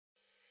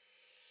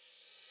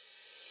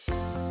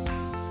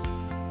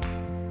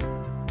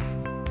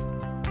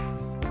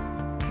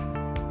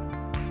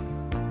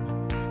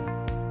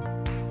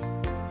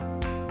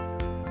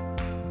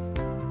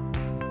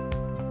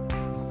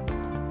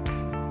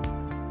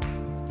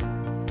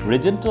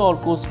Regenta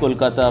Orkos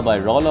Kolkata by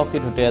Royal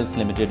Orchid Hotels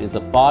Limited is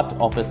a part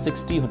of a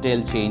 60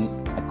 hotel chain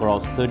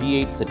across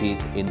 38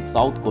 cities in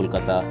South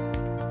Kolkata,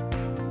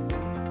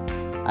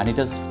 and it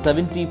has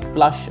 70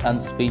 plush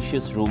and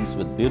spacious rooms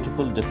with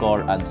beautiful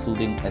decor and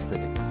soothing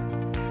aesthetics.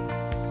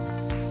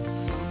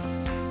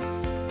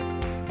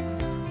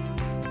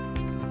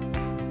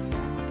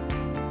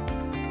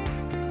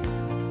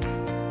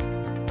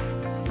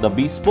 The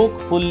bespoke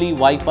fully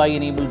Wi-Fi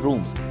enabled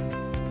rooms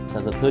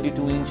has a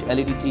 32-inch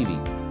LED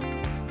TV,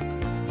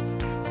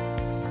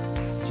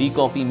 tea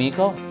coffee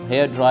maker,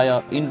 hair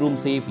dryer, in-room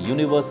safe,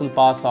 universal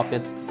power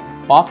sockets,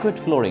 parquet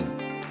flooring,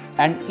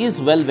 and is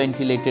well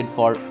ventilated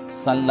for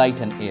sunlight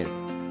and air.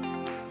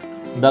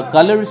 The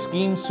color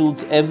scheme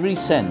suits every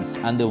sense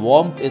and the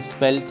warmth is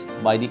felt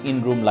by the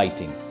in-room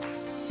lighting.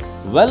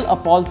 Well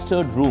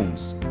upholstered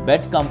rooms,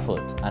 bed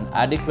comfort and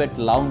adequate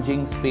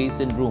lounging space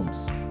in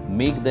rooms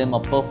make them a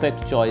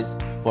perfect choice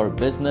for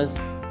business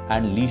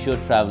and leisure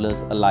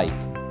travelers alike.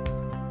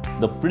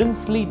 The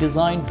princely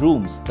designed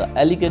rooms, the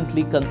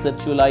elegantly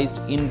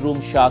conceptualized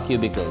in-room shower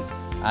cubicles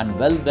and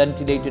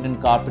well-ventilated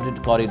and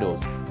carpeted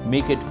corridors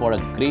make it for a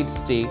great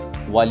stay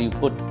while you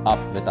put up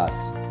with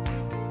us.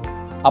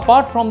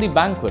 Apart from the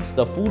banquets,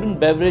 the food and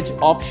beverage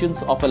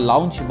options of a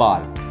lounge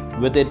bar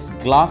with its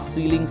glass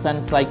ceilings and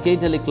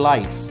psychedelic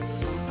lights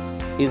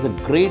is a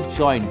great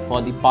joint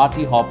for the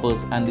party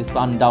hoppers and the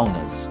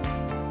sundowners.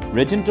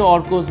 Regenta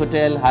Orkos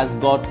Hotel has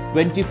got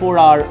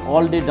 24-hour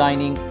all-day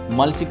dining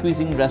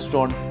multi-cuisine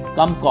restaurant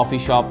cum coffee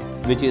shop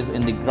which is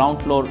in the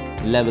ground floor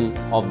level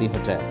of the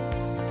hotel.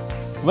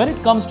 When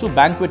it comes to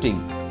banqueting,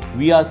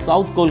 we are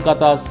South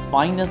Kolkata's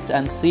finest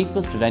and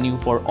safest venue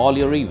for all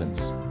your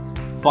events.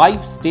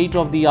 5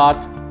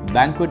 state-of-the-art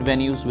banquet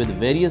venues with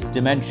various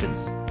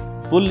dimensions,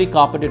 fully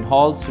carpeted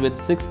halls with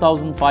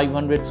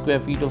 6,500 square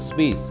feet of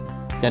space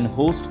can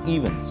host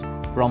events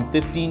from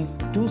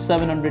 15 to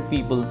 700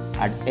 people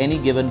at any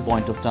given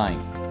point of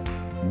time.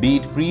 Be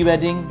it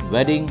pre-wedding,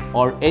 wedding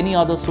or any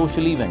other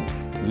social event,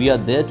 we are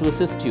there to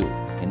assist you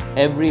in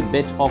every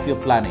bit of your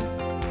planning.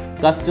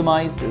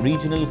 Customized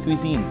regional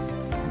cuisines,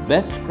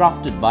 best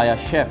crafted by our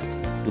chefs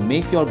to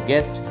make your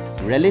guests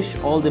relish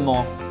all the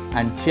more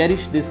and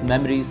cherish these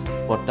memories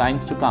for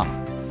times to come.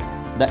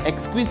 The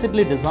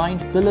exquisitely designed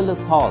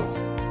pillarless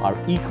halls are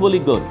equally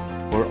good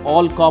for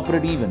all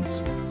corporate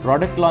events,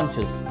 product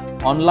launches,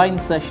 online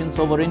sessions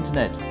over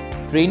internet,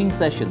 training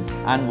sessions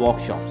and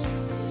workshops.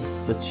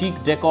 The chic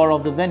decor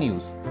of the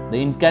venues,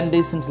 the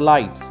incandescent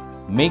lights,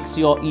 makes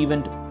your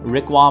event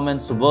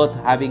requirements worth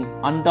having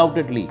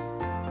undoubtedly.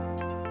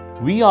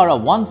 We are a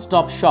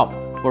one-stop shop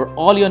for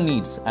all your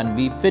needs and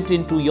we fit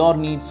into your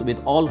needs with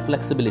all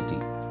flexibility.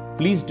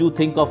 Please do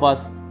think of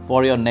us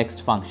for your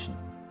next function.